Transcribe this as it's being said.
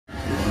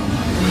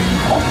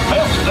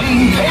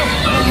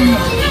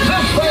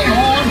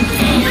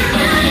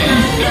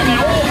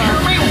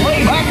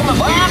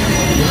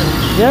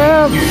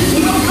Yep.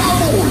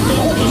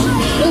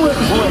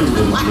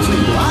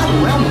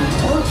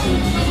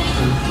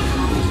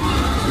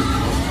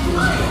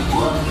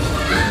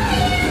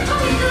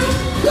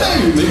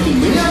 Hey, Mickey,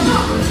 man!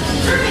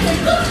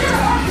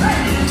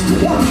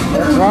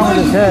 What's wrong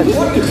with his head?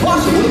 What could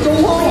possibly go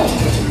wrong?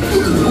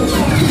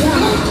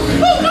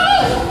 Oh no!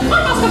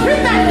 I must have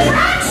hit that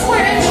track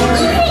switch!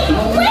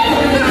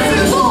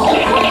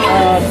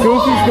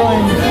 Goofy's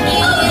going.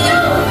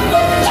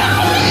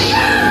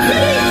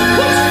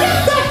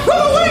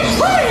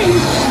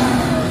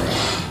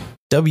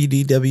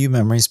 WDW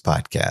Memories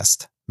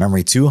Podcast,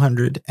 Memory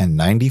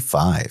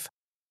 295,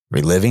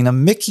 reliving a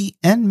Mickey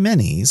and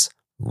Minnie's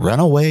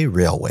Runaway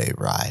Railway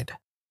Ride.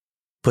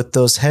 Put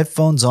those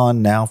headphones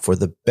on now for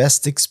the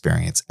best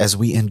experience as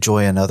we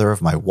enjoy another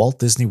of my Walt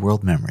Disney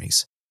World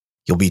memories.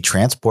 You'll be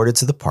transported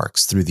to the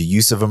parks through the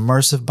use of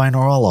immersive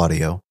binaural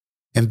audio,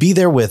 and be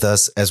there with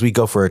us as we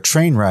go for a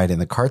train ride in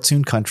the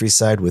cartoon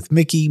countryside with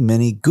Mickey,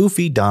 Minnie,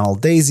 Goofy,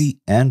 Donald, Daisy,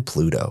 and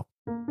Pluto.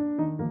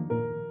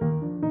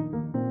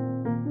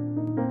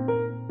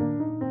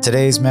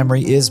 Today's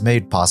memory is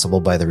made possible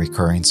by the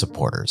recurring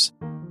supporters.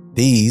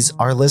 These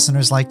are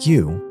listeners like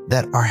you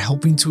that are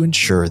helping to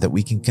ensure that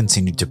we can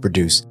continue to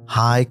produce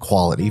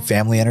high-quality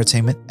family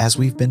entertainment as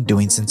we've been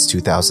doing since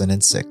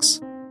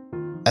 2006.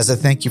 As a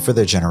thank you for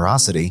their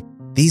generosity,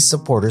 these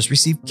supporters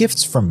receive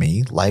gifts from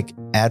me like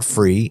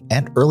ad-free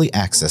and early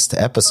access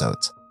to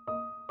episodes.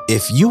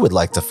 If you would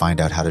like to find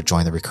out how to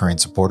join the recurring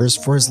supporters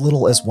for as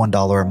little as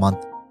 $1 a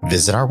month,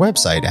 visit our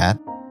website at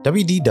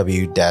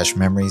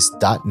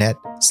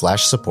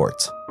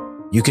wdw-memories.net/support.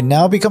 You can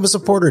now become a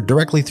supporter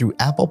directly through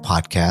Apple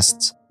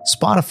Podcasts,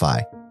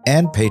 Spotify,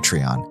 and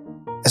Patreon,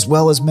 as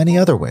well as many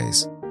other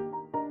ways.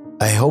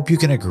 I hope you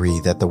can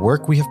agree that the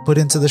work we have put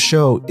into the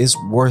show is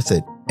worth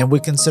it and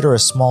would consider a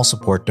small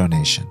support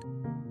donation.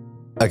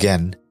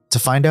 Again, to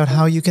find out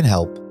how you can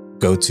help,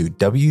 go to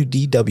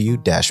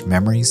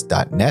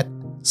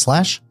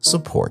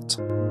wdw-memories.net/support.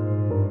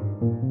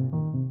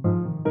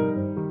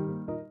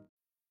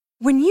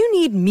 When you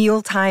need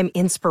mealtime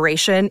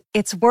inspiration,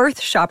 it's worth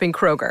shopping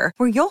Kroger,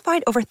 where you'll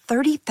find over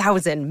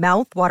 30,000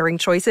 mouth-watering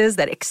choices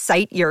that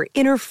excite your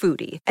inner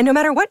foodie. And no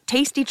matter what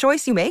tasty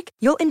choice you make,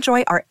 you'll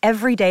enjoy our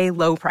everyday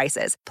low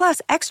prices, plus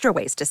extra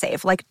ways to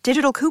save, like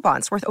digital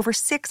coupons worth over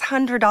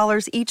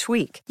 $600 each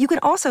week. You can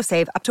also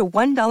save up to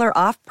 $1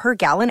 off per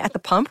gallon at the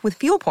pump with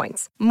fuel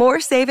points.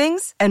 More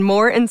savings and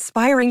more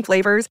inspiring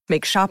flavors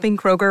make shopping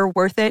Kroger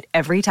worth it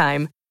every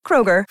time.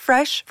 Kroger,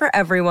 fresh for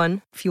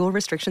everyone. Fuel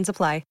restrictions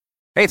apply.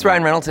 Hey, it's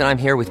Ryan Reynolds, and I'm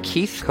here with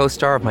Keith,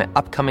 co-star of my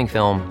upcoming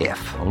film, If,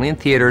 only in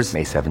theaters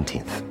May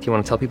 17th. Do you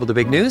want to tell people the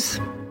big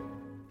news?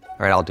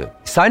 All right, I'll do it.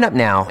 Sign up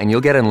now and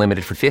you'll get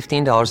unlimited for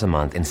 $15 a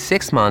month and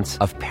 6 months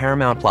of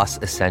Paramount Plus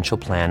Essential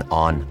Plan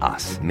on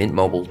us.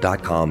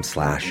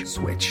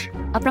 MintMobile.com/switch.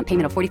 Upfront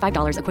payment of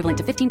 $45 equivalent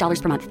to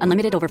 $15 per month.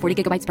 Unlimited over 40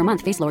 gigabytes per month.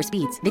 Face lower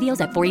speeds.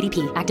 Videos at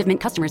 480p. Active Mint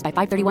customers by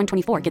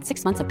 531.24 get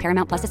 6 months of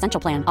Paramount Plus Essential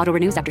Plan. Auto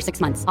renews after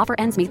 6 months. Offer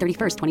ends May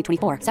 31st,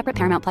 2024. Separate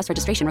Paramount Plus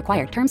registration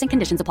required. Terms and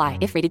conditions apply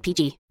if rated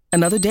PG.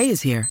 Another day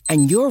is here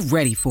and you're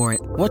ready for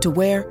it. What to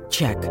wear?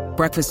 Check.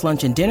 Breakfast,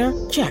 lunch, and dinner?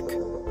 Check.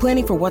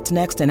 Planning for what's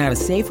next and how to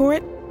save for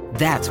it?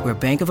 That's where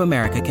Bank of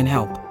America can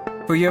help.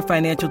 For your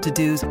financial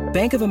to-dos,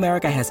 Bank of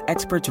America has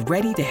experts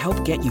ready to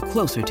help get you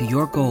closer to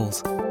your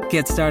goals.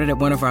 Get started at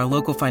one of our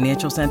local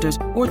financial centers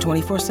or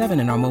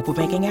 24/7 in our mobile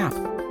banking app.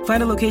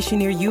 Find a location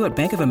near you at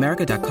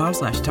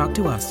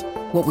bankofamerica.com/talktous.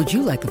 What would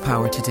you like the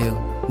power to do?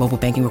 Mobile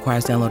banking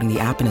requires downloading the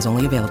app and is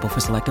only available for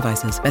select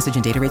devices. Message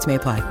and data rates may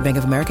apply. Bank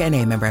of America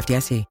NA, member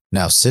FDIC.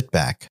 Now sit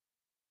back,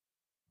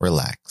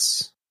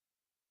 relax,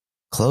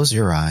 close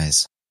your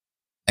eyes,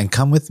 and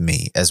come with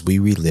me as we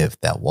relive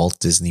that Walt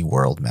Disney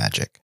World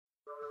magic.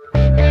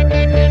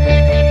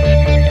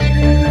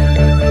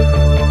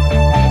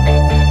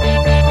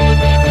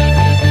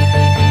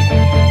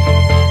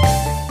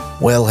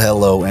 Well,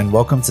 hello, and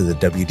welcome to the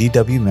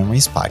WDW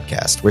Memories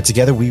Podcast, where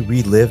together we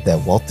relive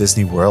that Walt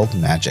Disney World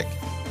magic.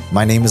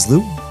 My name is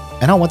Lou,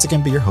 and I'll once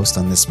again be your host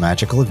on this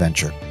magical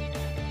adventure.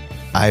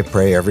 I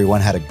pray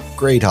everyone had a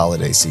great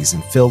holiday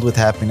season filled with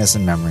happiness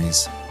and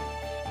memories.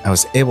 I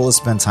was able to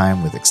spend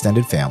time with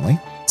extended family,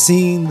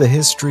 seeing the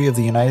history of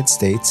the United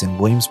States in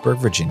Williamsburg,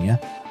 Virginia,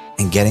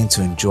 and getting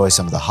to enjoy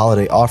some of the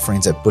holiday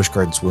offerings at Busch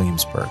Gardens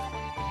Williamsburg.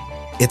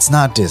 It's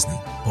not Disney,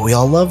 but we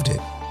all loved it.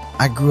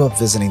 I grew up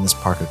visiting this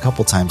park a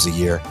couple times a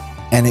year,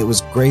 and it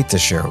was great to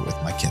share it with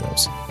my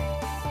kiddos.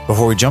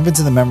 Before we jump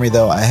into the memory,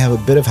 though, I have a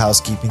bit of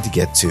housekeeping to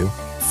get to.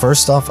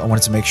 First off, I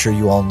wanted to make sure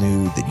you all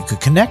knew that you could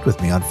connect with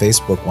me on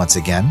Facebook once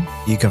again.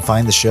 You can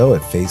find the show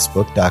at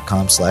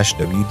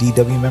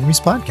facebook.com/WDW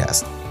Memories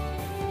Podcast.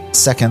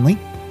 Secondly,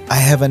 I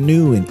have a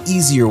new and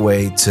easier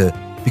way to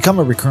become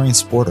a recurring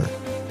supporter.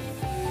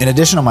 In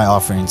addition to my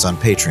offerings on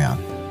Patreon,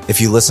 if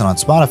you listen on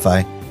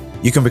Spotify,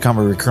 you can become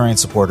a recurring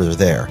supporter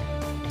there.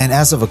 And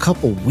as of a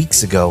couple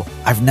weeks ago,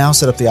 I've now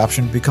set up the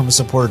option to become a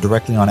supporter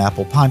directly on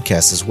Apple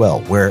Podcasts as well,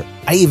 where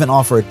I even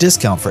offer a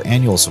discount for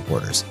annual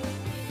supporters.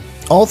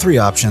 All three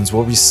options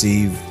will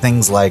receive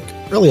things like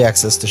early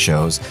access to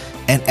shows,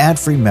 and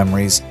ad-free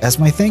memories as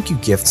my thank you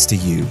gifts to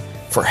you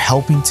for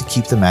helping to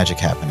keep the magic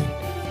happening.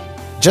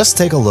 Just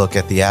take a look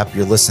at the app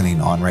you're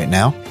listening on right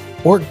now,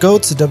 or go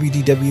to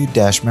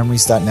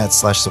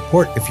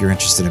wdw-memories.net/support if you're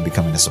interested in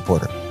becoming a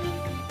supporter.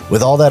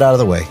 With all that out of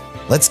the way,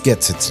 let's get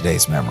to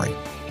today's memory.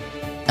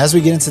 As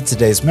we get into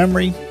today's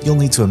memory, you'll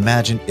need to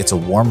imagine it's a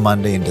warm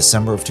Monday in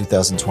December of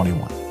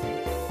 2021.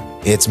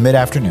 It's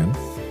mid-afternoon,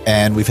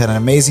 and we've had an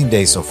amazing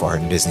day so far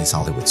in Disney's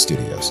Hollywood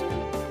Studios.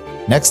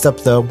 Next up,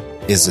 though,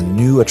 is a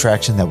new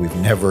attraction that we've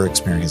never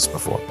experienced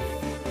before.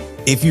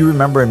 If you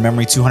remember in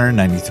Memory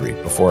 293,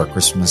 before our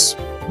Christmas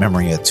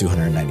memory at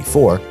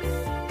 294,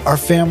 our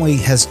family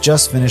has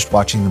just finished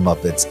watching The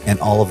Muppets and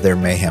all of their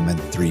mayhem in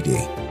 3D,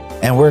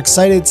 and we're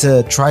excited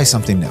to try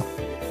something new.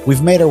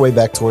 We've made our way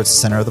back towards the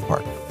center of the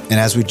park, and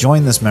as we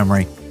join this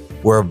memory,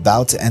 we're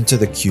about to enter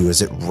the queue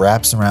as it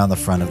wraps around the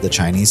front of the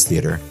Chinese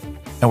theater,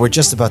 and we're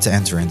just about to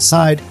enter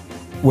inside,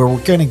 where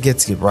we're going to get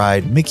to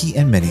ride Mickey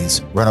and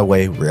Minnie's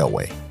Runaway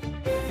Railway.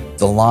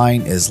 The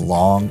line is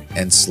long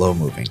and slow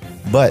moving,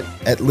 but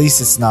at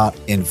least it's not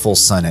in full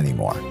sun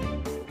anymore.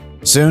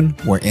 Soon,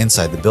 we're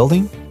inside the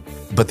building,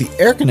 but the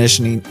air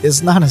conditioning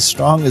is not as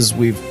strong as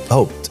we've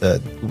hoped.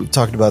 We've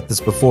talked about this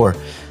before,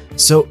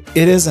 so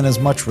it isn't as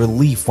much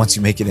relief once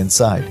you make it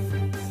inside.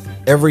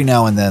 Every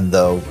now and then,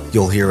 though,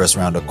 you'll hear us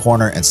round a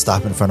corner and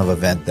stop in front of a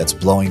vent that's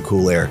blowing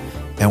cool air,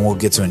 and we'll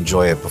get to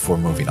enjoy it before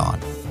moving on.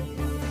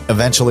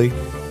 Eventually,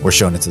 we're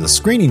shown into the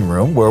screening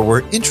room where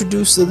we're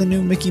introduced to the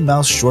new Mickey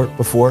Mouse short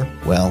before,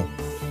 well,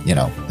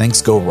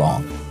 things go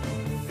wrong.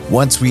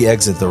 Once we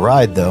exit the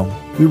ride, though,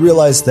 we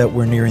realize that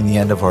we're nearing the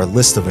end of our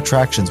list of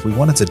attractions we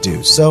wanted to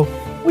do, so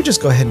we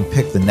just go ahead and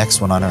pick the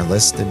next one on our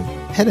list and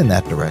head in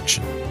that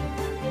direction.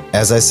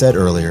 As I said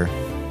earlier,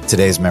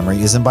 today's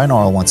memory is in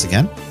binaural once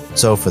again,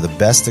 so for the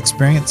best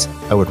experience,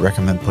 I would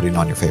recommend putting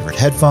on your favorite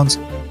headphones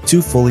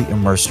to fully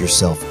immerse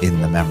yourself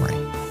in the memory.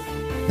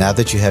 Now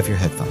that you have your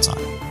headphones on,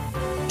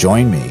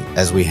 join me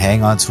as we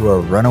hang onto a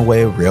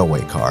runaway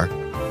railway car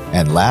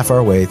and laugh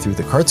our way through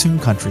the cartoon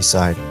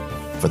countryside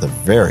for the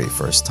very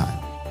first time.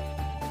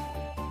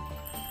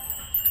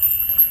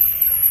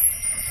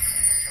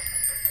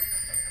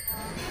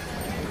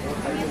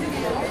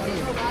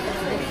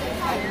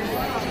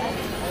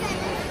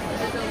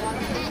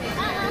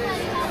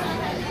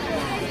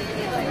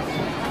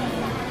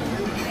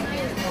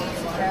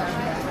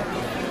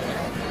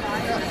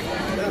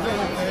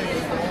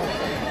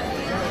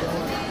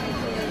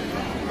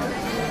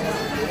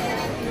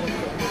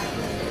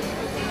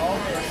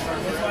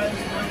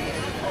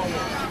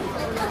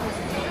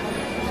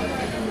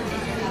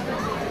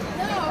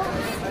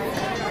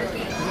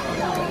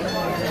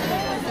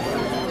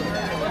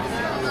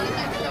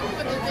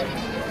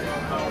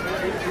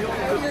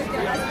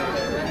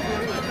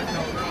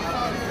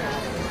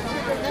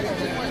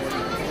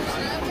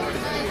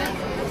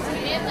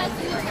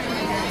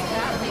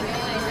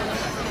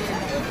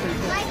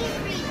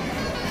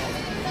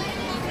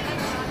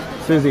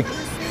 Susie, I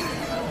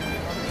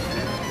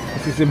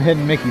see some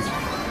hidden Mickeys.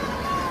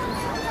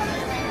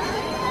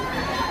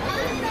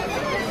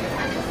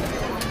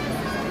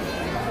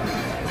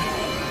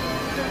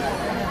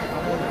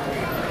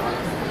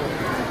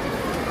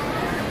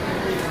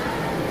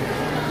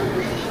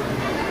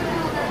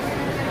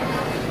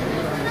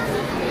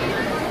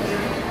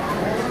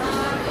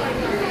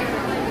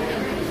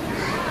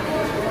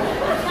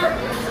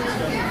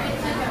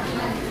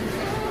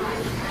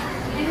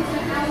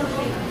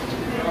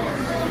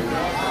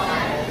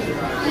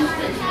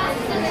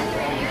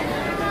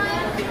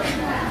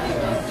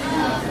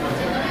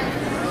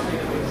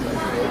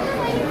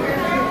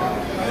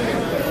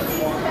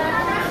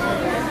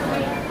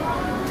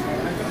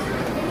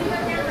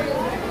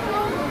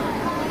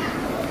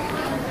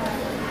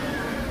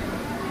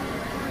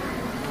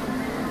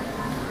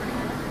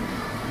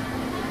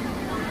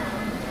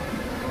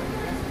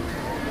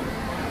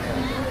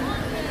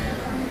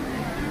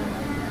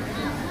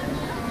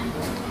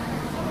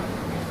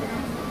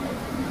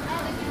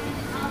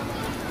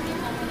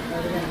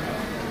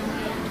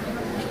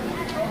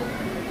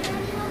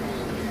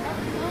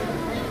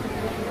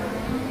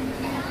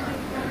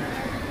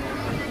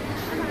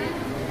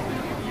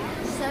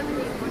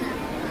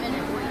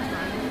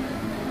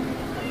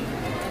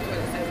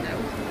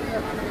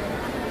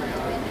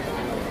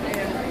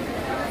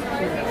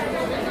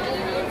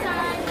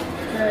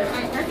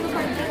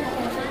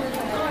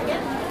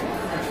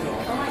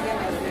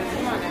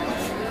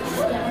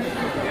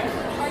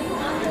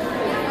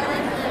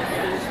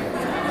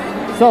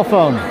 Cell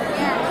phone.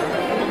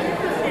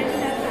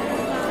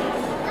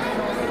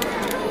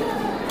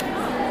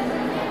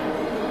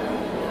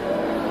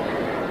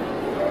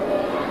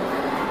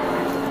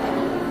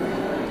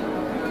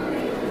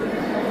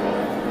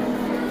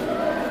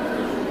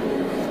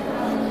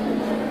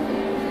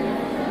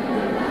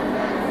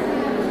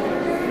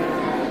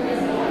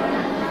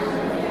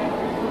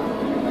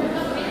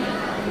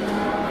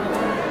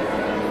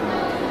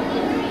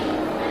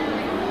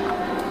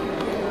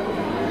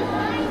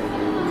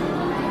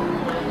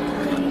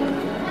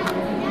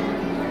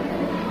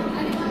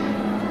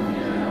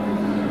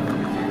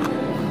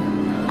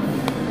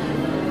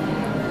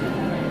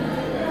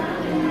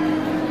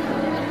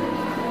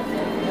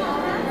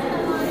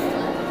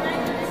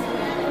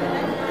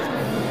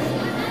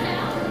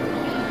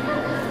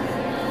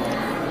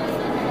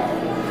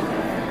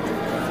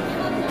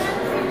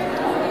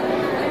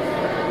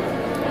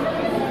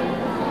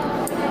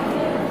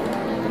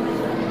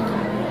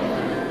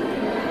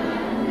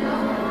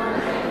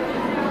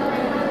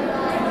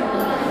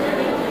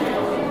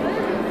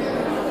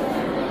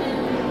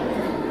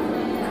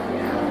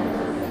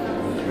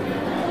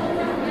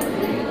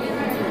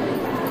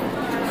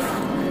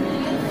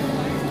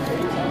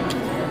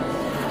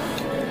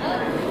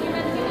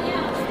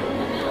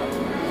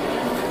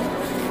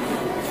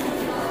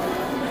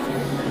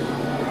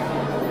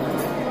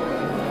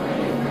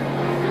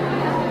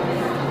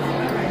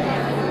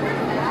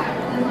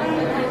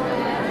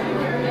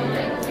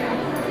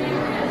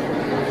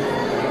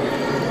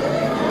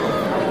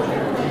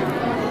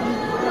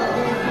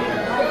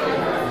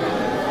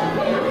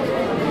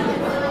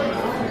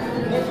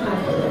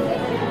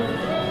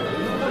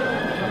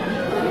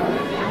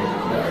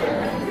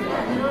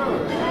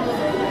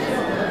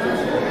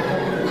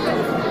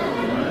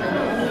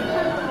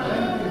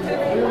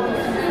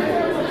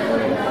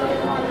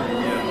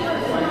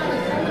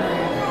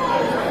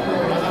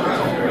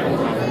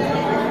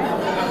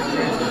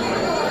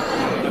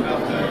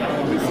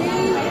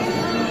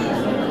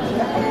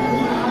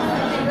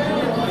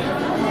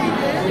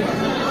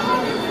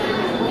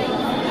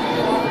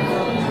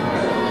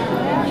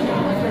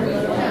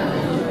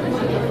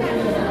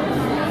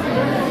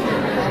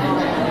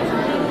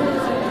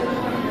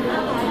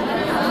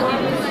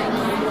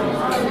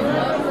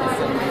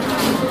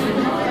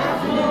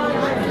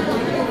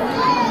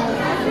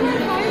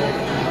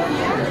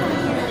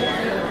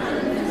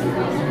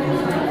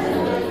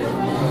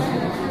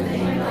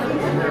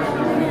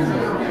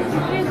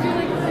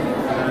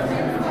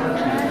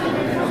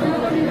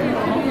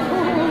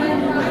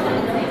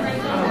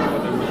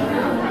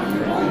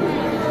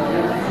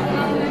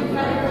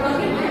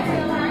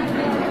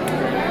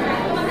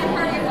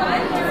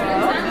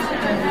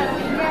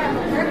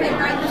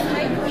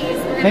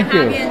 Thank you.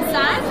 Have you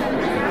inside.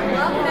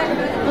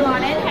 Go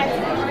on in.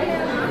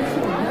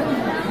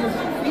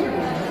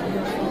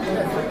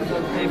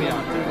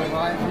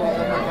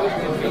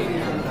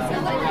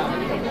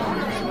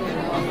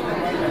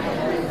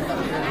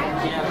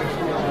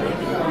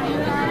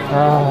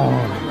 Oh.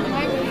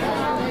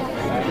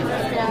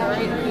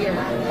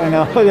 I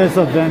know, there's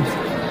a vent.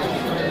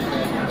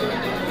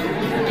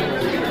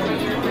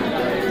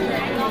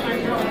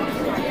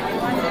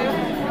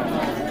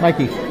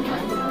 Mikey.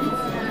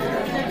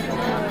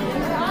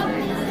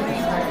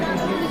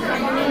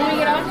 When we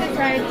get off the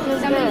ride,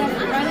 somebody has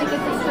to run and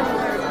get the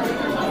stroller.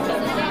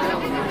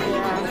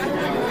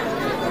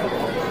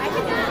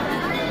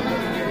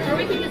 Or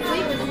we can just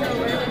leave the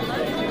stroller.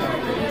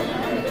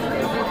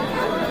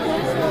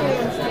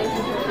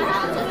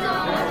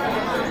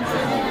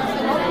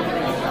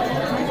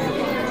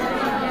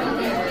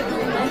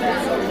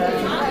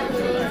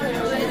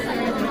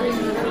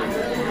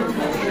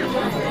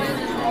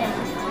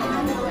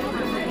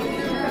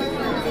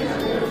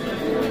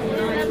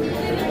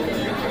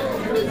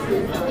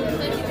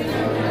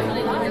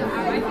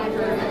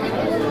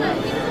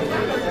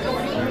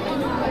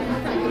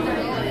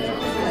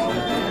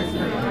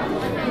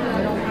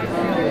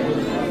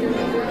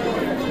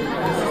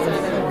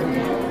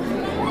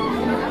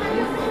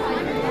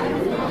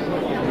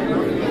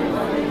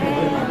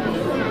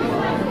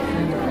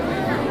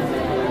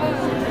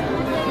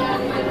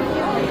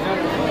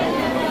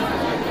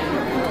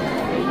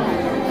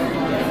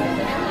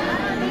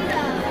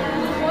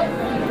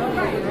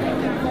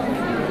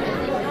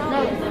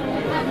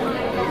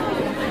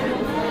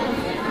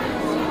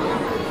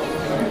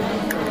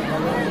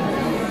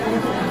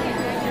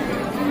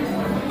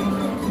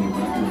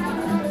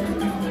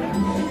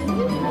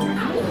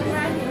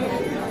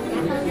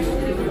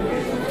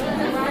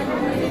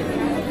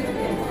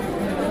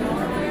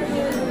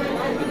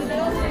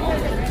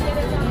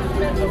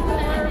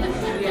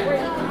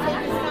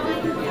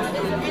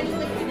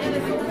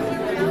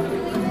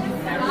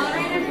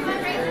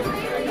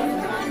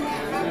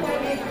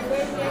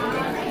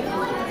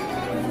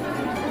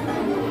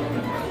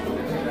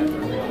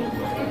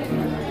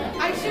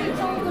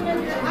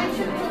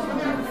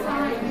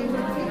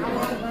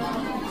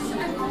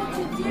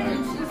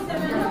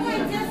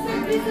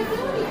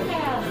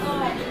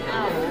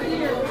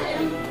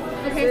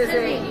 Okay,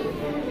 Susie.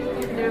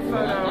 Do a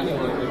photo.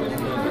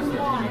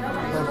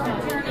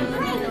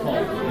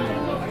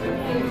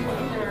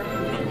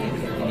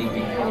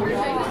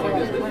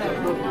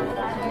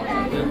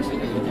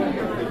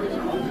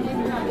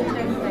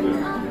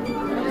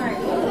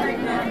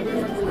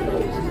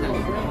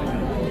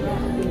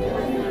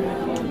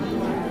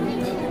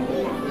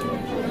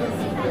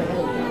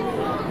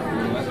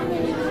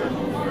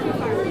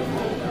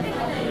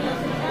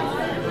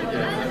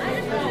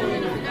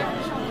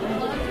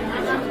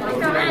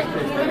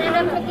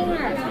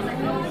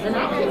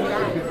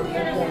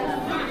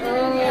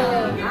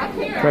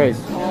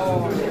 Grace.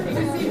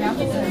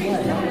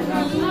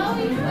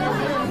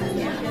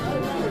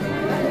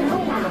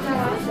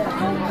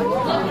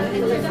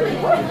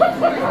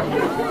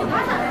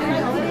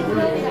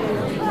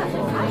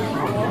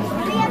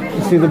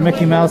 You see the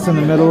Mickey Mouse in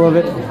the middle of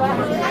it?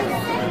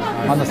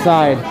 On the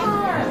side.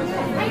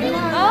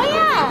 Oh,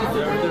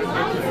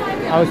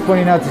 yeah. I was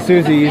pointing out to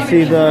Susie, you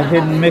see the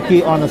hidden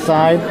Mickey on the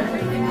side?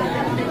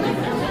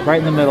 Right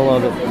in the middle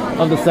of it,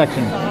 of the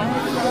section.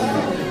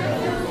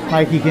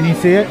 Mikey, can you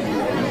see it?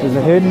 There's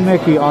a hidden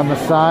Mickey on the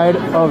side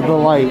of the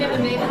light.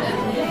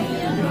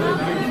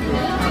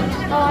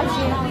 Oh, I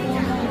see it.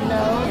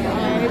 No,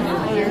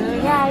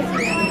 yeah, I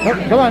see it. Oh,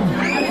 come on.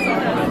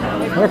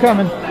 We're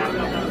coming.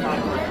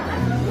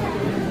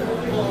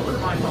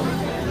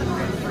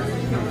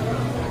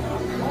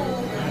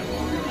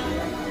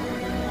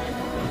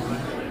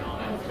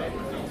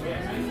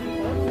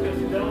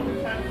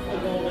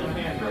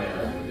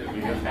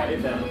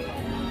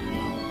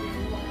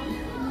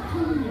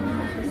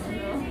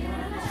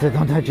 I said,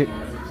 don't touch it.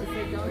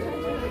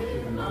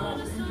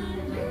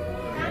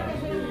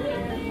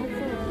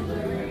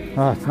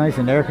 Oh, it's nice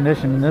and air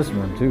conditioned in this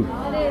room too.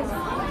 It is.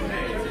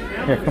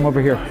 Here, come over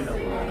here.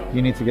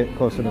 You need to get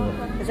closer to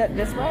the... Is that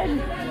this ride?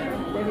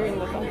 They're hearing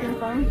the function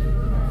from?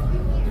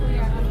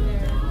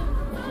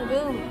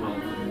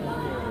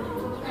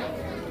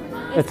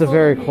 It's a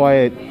very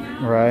quiet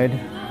ride.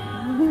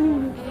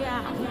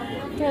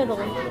 Yeah,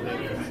 totally.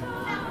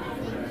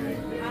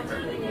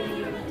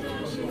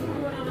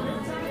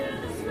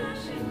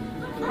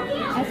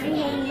 I see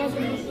him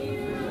Mickey.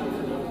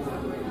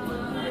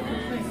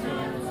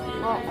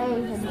 Well, a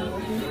hidden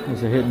Mickey.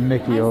 There's a hidden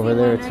Mickey over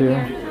there too.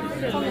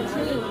 It's on the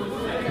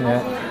tree.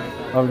 Yeah,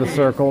 of the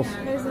circles.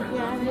 There's a,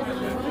 yeah, there's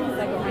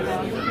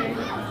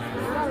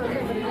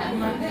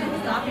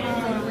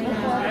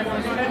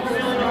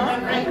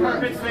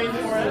Perfect space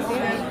for us.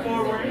 Stand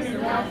forward. You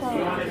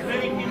want as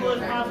many people as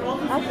possible.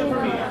 I've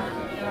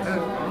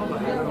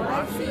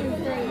seen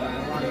three.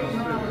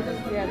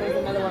 Yeah, there's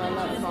another one on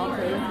that small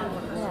tree.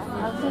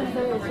 Yeah, I've seen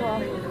three as well.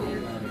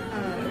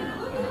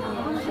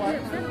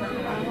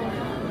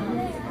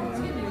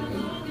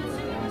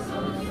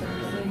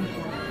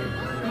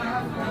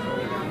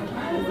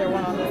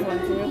 this one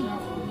too?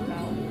 No.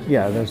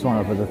 Yeah, there's one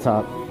up at the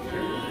top.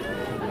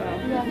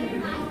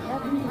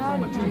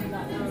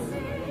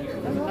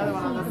 There's another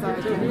one on this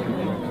side too.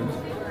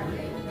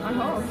 I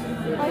hope.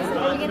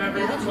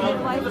 Members,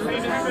 welcome to the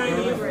Phoenix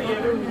Family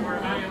Theater, where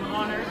I am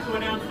honored to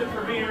announce the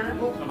premiere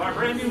of our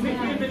brand new Mickey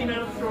and Minnie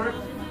Mouse short,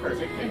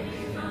 Perfect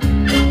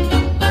Pitch.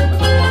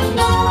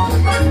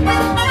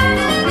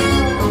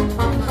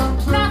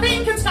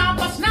 Nothing can stop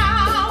us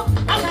now.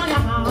 I'll tell you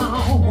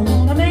how. We're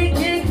gonna make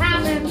it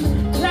happen.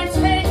 Let's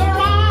take a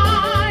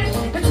ride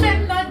and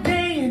spend the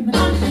day in the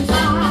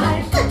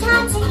countryside. Good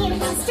times are here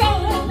to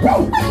stay.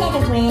 We'll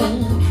get away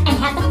and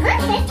have the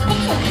perfect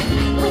picnic.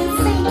 We'll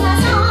sing a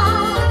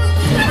song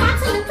and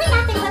absolutely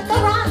nothing will go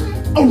wrong.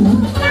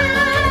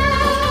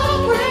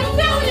 Now we're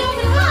down on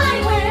the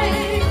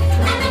highway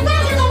and the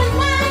cars are going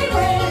my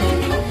way.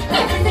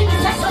 Everything is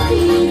just so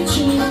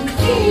peachy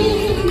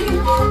keen.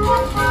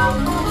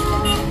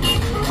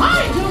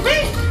 Hi, Goofy.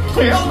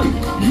 Howdy.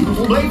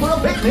 Beautiful day for a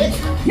picnic.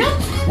 Yep,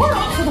 we're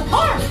off to the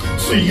park.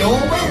 See you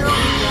over there.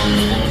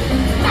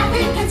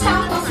 Nothing can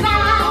stop us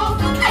now.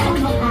 I don't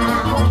know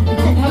how.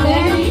 We'll have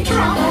any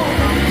trouble.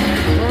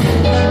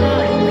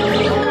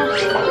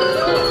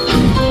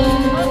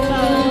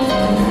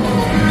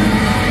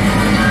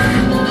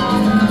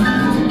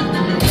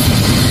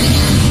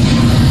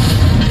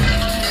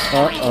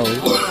 Uh-oh.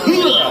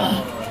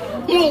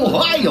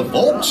 Oh, hiya,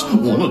 folks.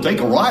 Want to take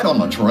a ride on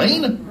the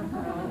train?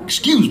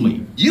 Excuse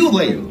me, you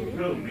there.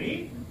 Who,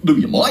 me? Do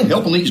you mind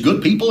helping these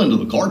good people into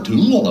the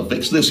cartoon while I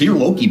fix this here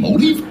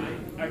locomotive?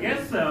 I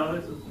guess so.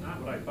 This is not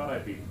what I thought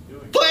I'd be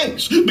doing.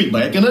 Thanks. Be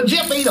back in a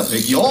jiffy to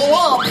pick you all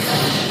up.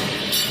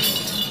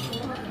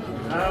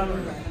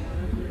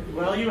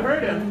 Well, you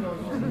heard him.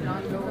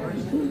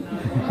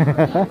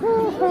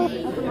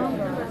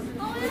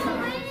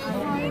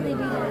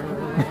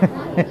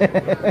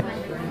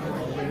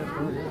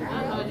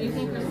 Do you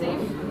think we're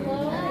safe?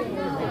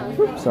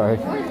 Oops, sorry.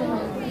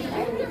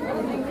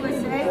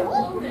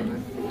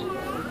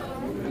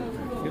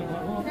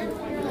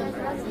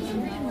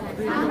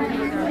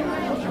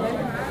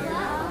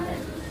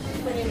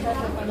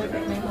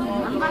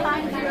 I'm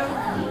behind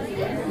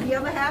you. The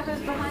other half is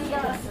behind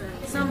us.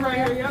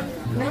 Somewhere here, yep.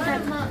 I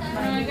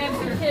got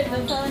two kids,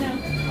 that's all I know.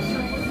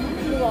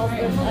 Who else? I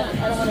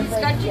don't want to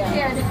break. Got your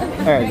kid.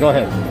 All right, go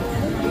ahead.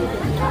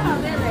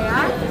 Oh, there they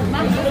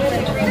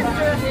are.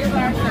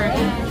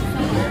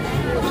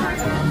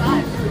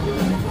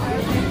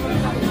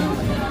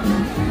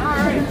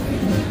 Alright.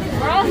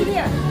 We're all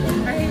here. I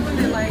hate when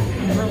they're like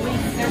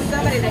released. There's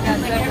somebody that got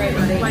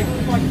separated. Like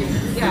pointing.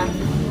 Yeah.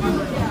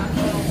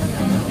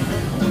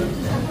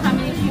 How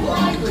many people?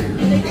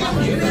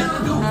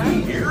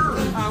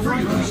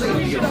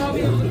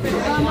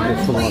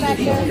 It's the one.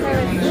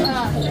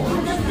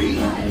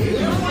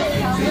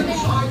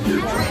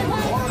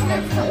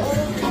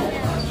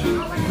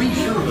 Be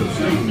sure to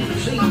stay in your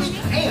seats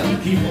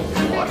and keep a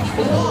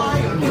watchful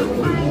eye on your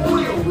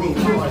railroad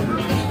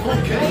riders.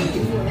 Okay?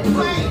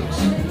 Thanks.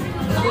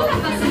 Hola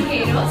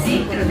pasajeros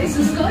dentro de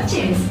sus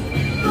coches.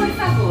 Por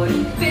favor,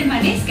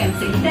 permanezcan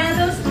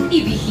sentados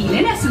y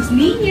vigilen a sus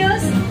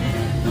niños.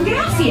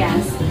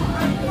 Gracias.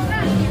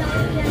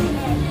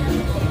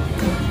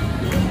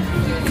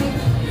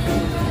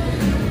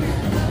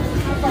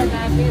 How far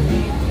back is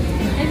he?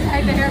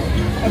 Inside there.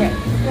 Okay.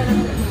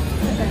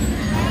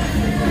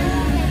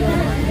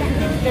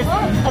 There's a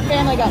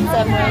family got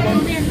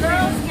separated.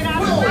 Girls, get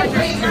out of the way.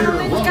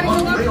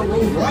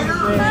 Railroad rider,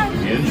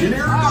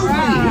 Engineer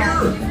Goofy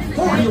here.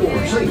 For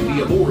your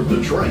safety aboard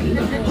the train,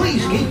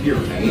 please keep your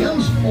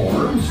hands,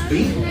 arms,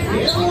 feet,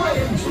 and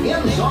legs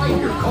inside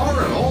your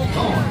car at all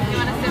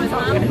times.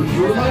 Always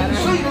remain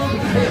seated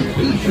and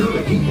be sure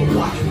to keep a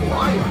watchful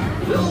eye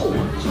on your little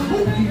ones.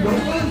 Okey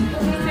dokey.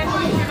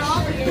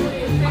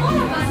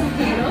 Hola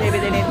pasajeros. Maybe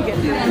they need to get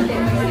Durante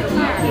nuestro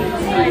viaje,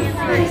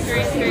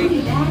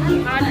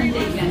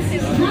 manténganse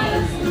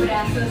unidos,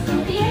 brazos,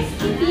 pies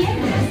y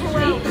piernas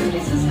dentro de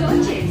sus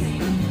coches.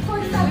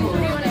 Por favor,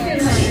 permanezcan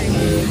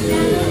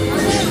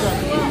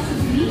sentados y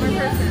vigilen a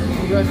sus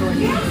niños.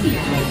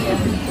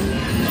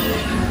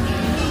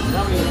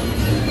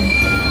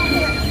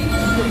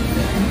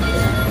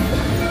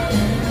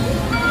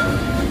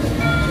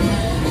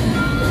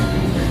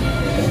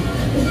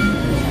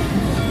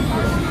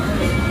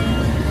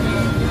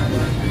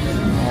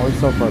 Oh, we're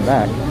so far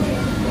back.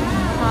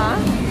 Huh?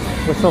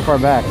 We're so far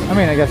back. I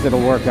mean, I guess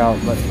it'll work out,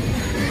 but You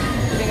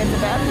think it's a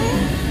bad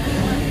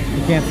thing?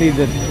 you can't see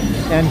the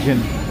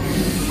engine.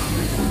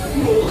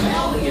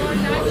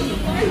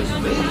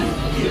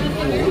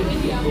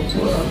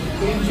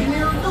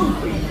 Engineer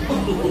Goofy.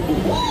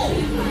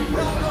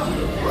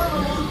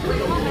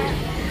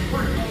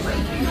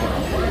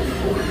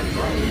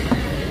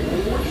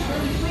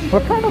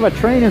 What kind of a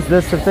train is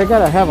this if they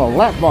gotta have a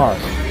lap bar?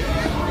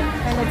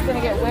 And it's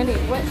gonna get windy.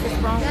 What is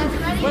wrong?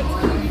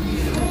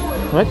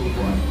 What?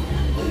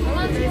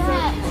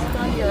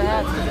 On your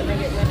ass because it may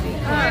get windy.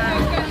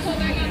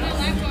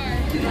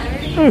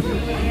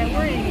 Yeah,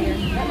 we're in here.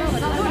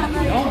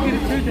 Don't get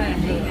it too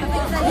damn good.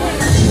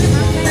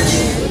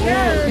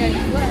 Yeah,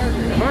 let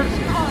her.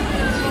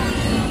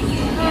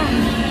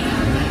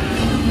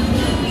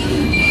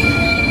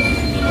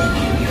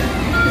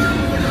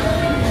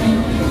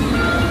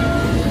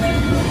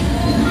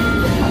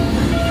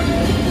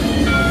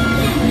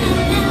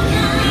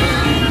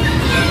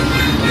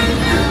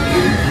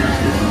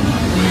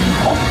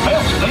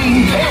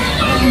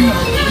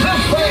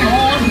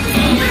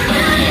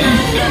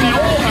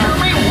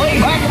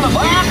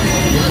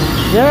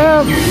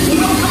 Yep.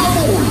 Welcome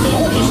aboard,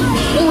 folks.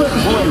 We're ready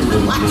for a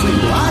relaxing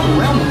ride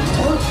around the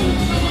park.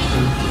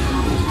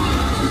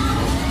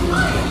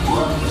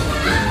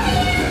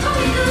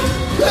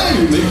 Hey,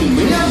 Mickey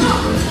Man.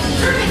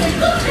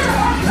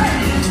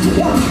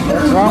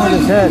 What's wrong with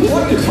his head?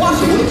 What could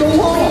possibly go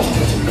wrong?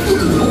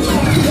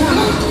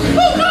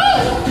 Oh no!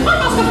 I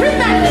must have hit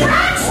that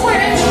crack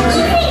switch!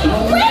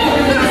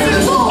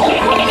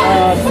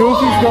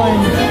 Goofy's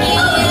going.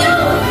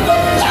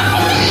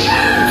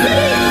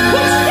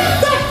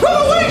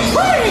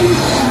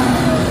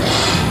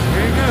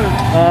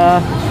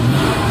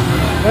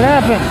 What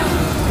happened?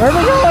 Where are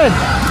we going?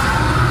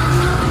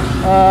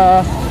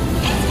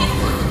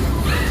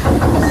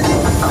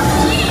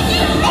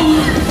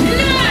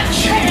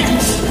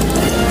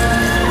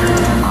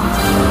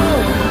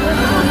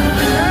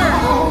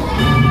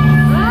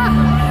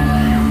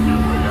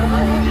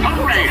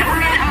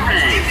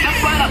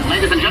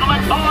 Ladies and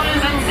gentlemen,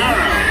 boys and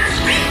girls.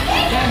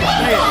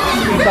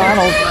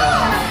 Donald.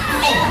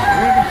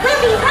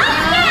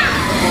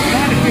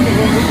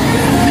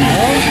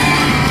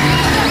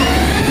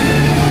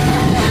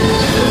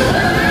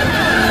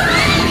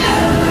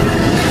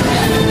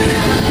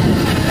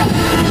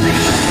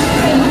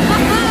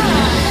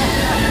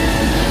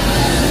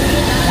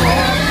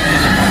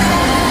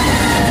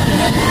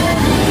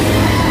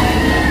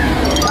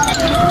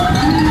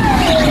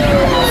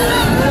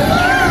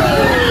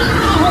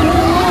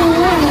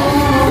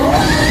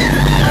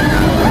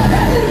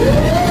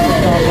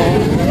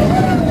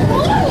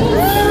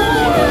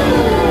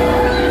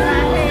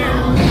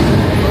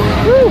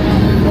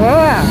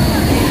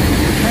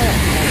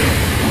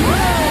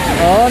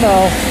 Oh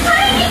no.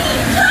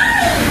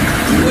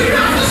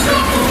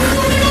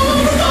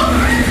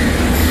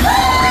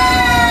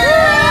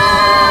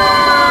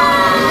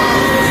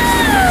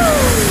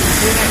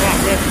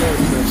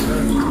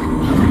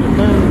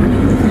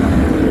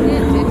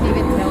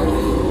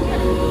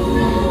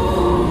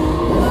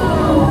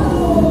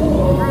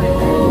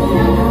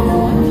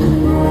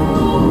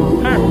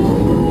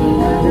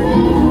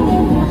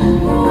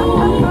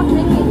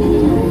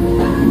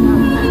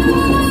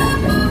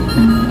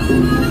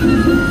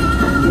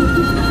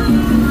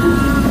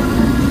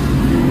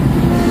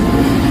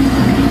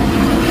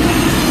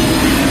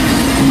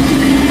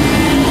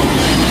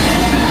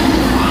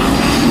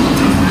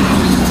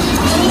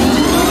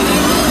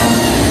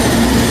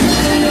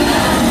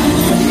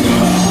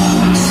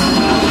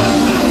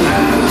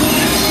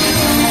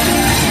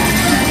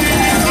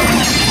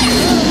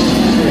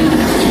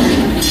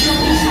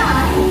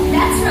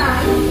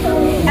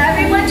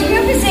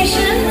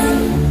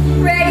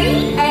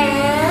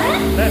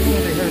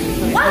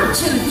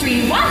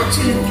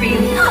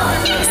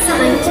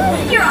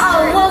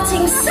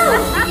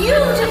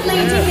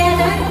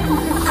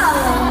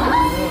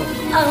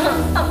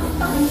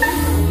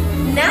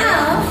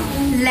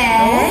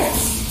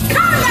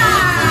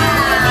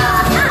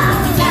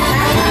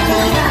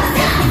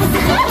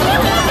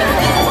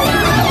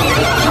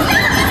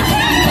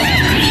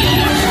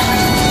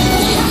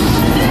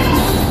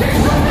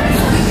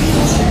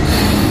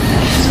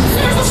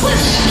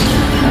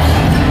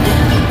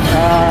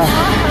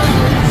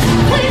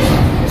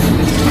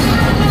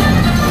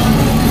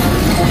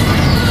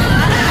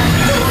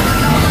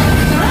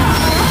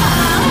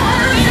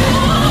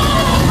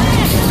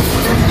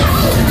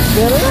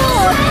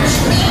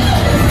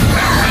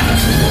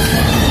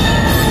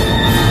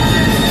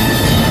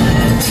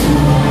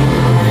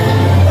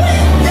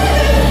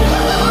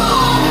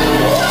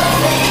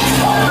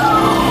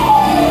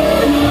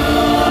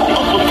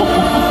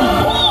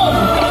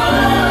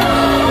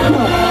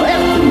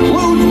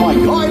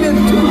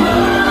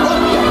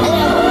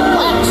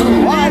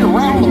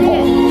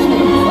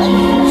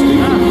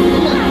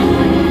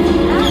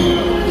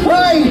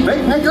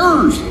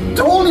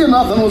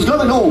 Nothing was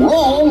gonna go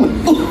wrong.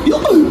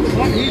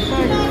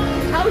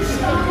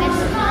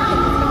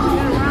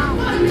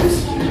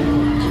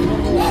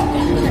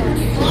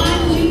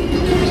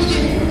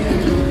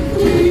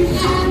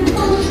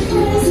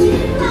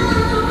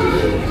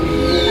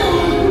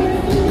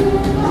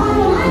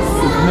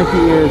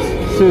 Mickey ears,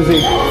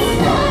 Susie.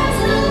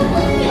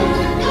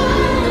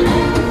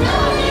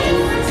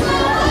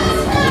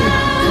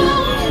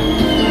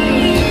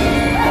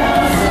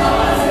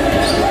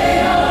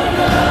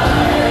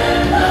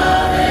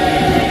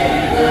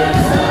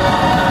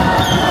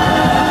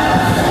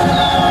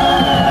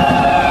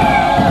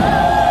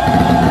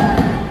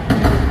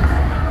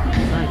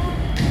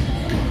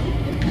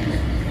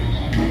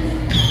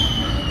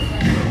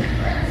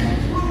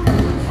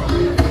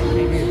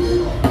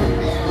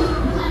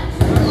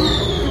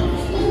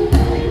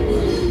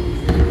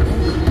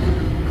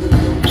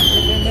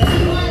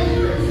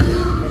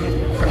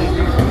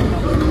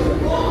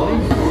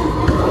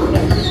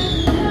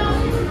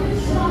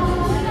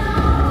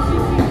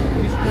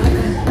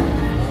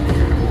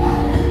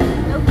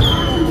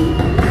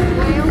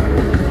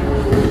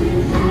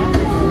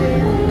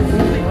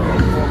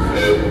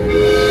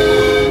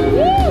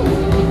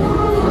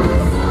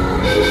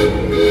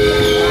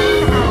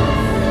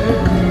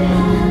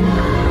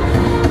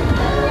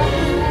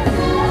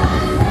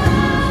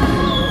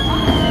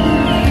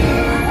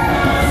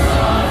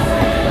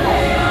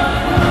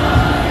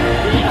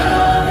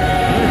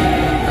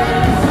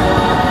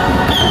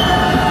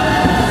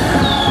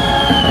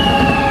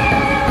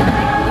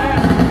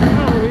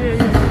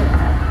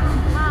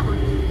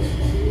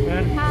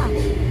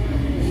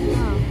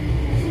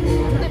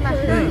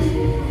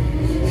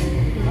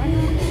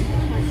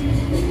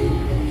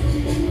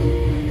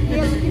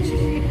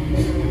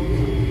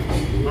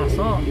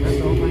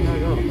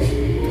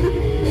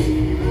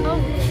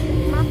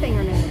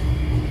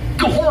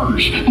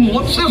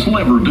 What's this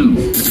lever do?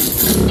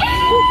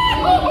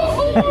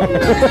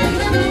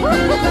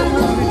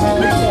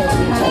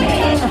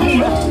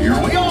 Here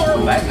we are,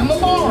 back in the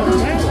barn.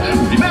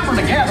 Remember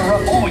to gather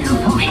up all your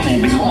personal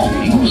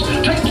belongings,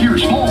 take your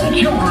small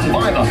children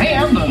by the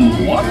hand,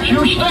 and watch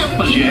your step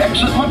as you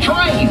exit my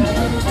train.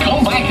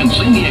 Come back and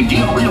see me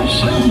again real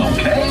soon,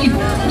 okay?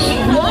 So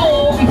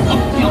long!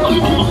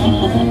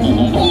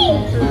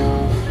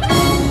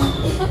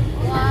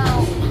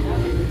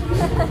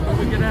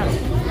 Get out.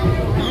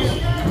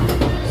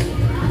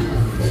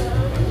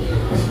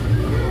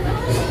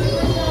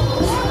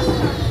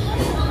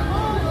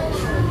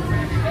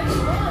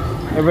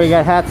 Everybody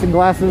got hats and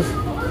glasses? So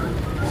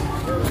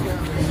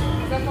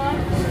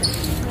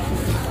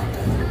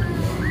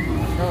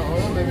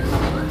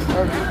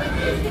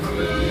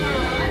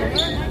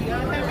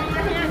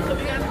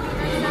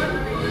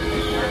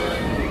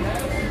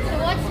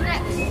what's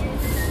next?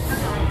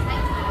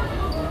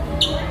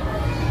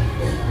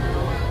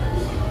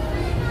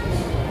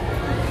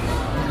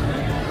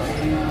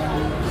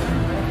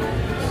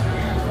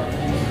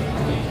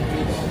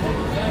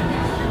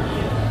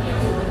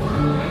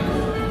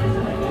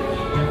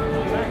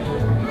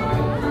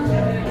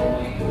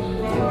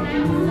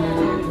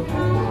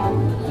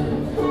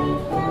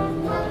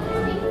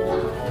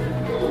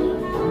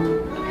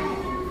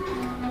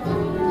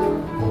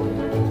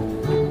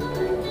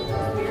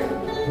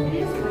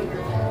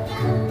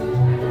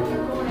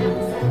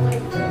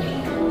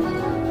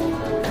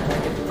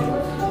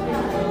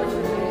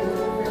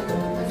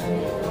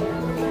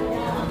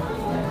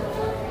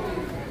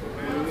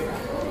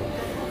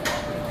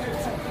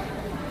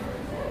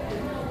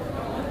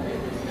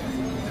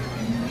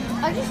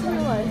 I just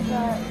realized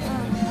that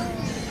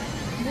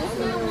this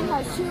family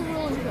has 2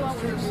 rolling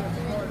coasters.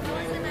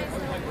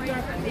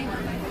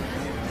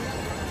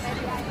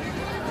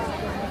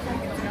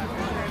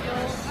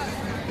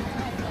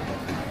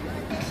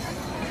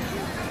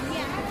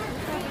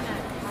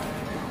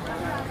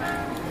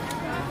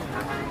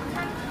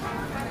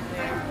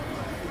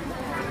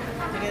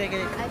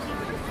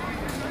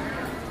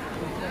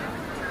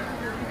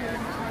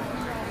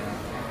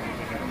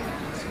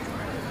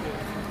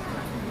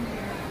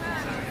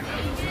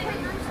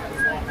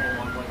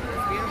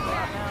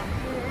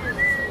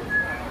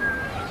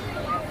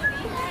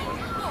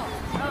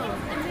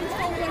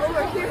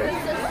 Over here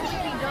is the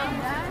Skippy Dog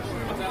Dash.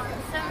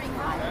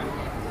 75.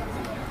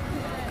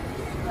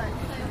 But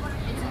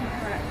it's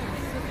incorrect.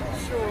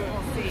 Sure,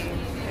 we'll see.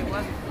 It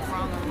wasn't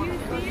wrong on one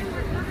of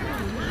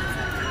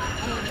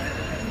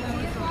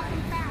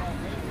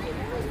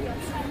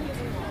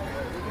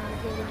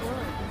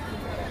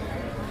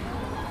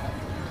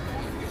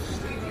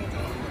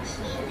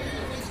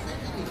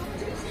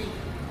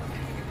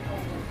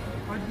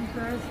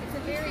It's a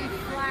very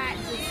flat.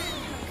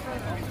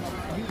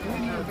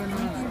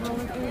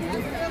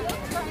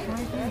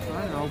 I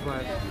know,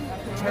 but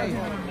hey.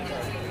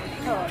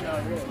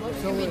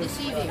 You'd be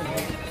deceiving. You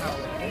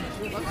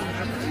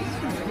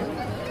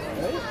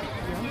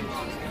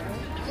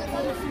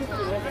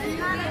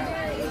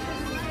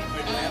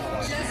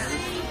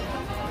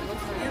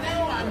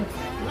know, I'm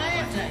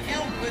glad to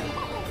help, but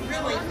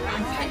really,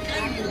 I'm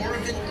thinking more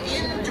of an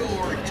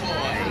indoor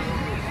toy.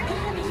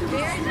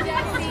 Very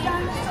Jesse.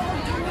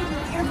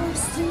 Ever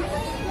seen it?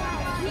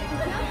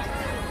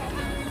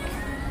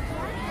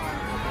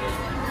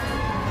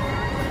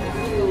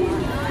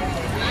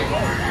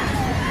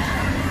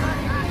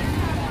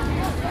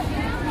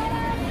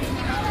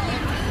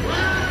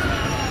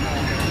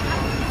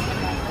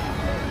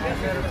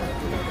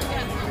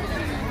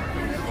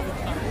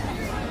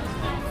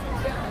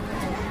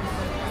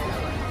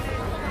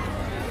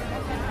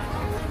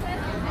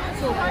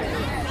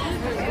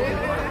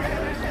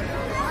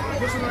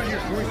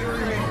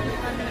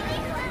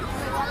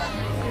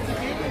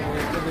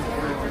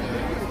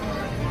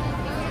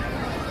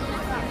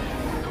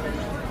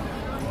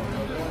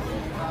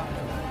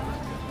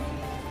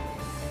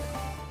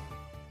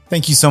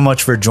 Thank you so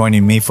much for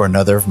joining me for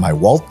another of my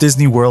Walt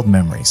Disney World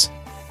memories.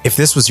 If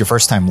this was your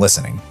first time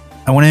listening,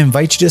 I want to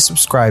invite you to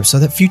subscribe so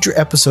that future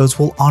episodes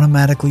will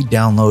automatically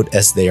download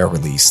as they are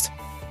released.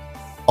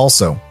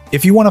 Also,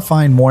 if you want to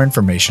find more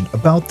information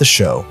about the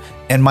show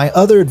and my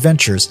other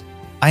adventures,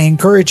 I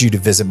encourage you to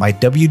visit my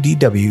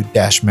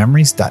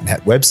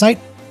www-memories.net website.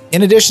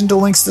 In addition to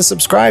links to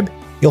subscribe,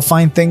 you'll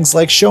find things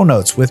like show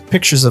notes with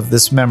pictures of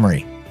this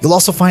memory. You'll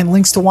also find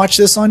links to watch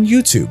this on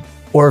YouTube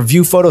or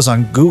view photos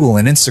on Google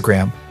and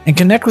Instagram, and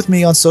connect with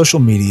me on social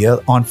media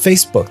on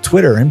Facebook,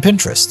 Twitter, and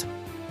Pinterest.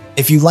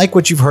 If you like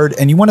what you've heard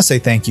and you want to say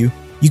thank you,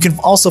 you can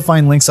also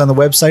find links on the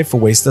website for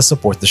ways to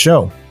support the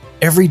show.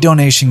 Every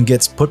donation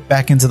gets put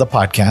back into the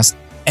podcast,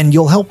 and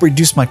you'll help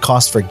reduce my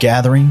cost for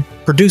gathering,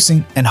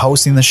 producing, and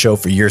hosting the show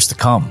for years to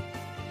come.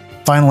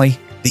 Finally,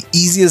 the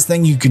easiest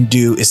thing you can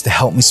do is to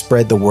help me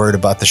spread the word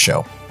about the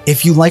show.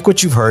 If you like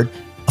what you've heard,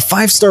 a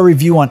 5-star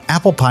review on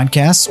Apple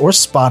Podcasts or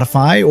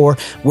Spotify or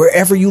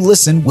wherever you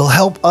listen will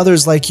help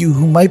others like you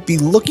who might be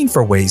looking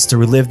for ways to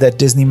relive that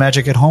Disney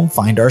magic at home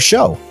find our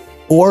show.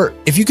 Or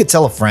if you could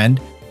tell a friend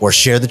or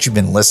share that you've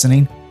been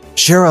listening,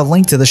 Share a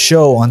link to the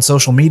show on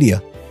social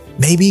media.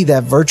 Maybe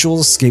that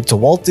virtual escape to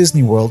Walt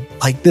Disney World,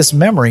 like this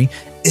memory,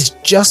 is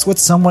just what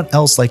someone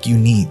else like you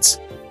needs.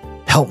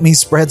 Help me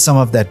spread some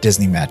of that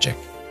Disney magic.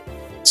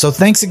 So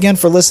thanks again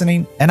for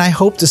listening, and I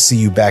hope to see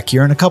you back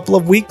here in a couple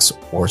of weeks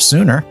or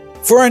sooner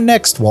for our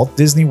next Walt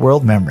Disney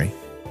World memory.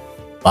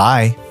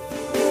 Bye.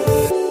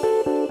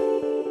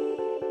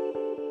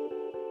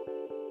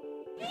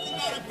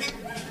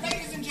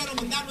 Ladies and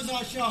gentlemen, that was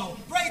our show.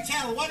 Pray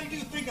tell, what did you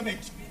think of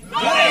it?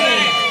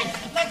 Great!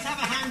 Let's have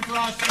a hand for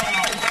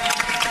ourselves.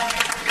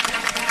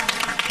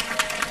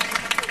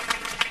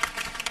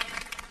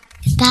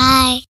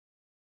 Bye.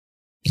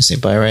 You say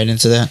bye right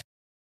into that?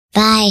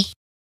 Bye.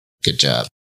 Good job.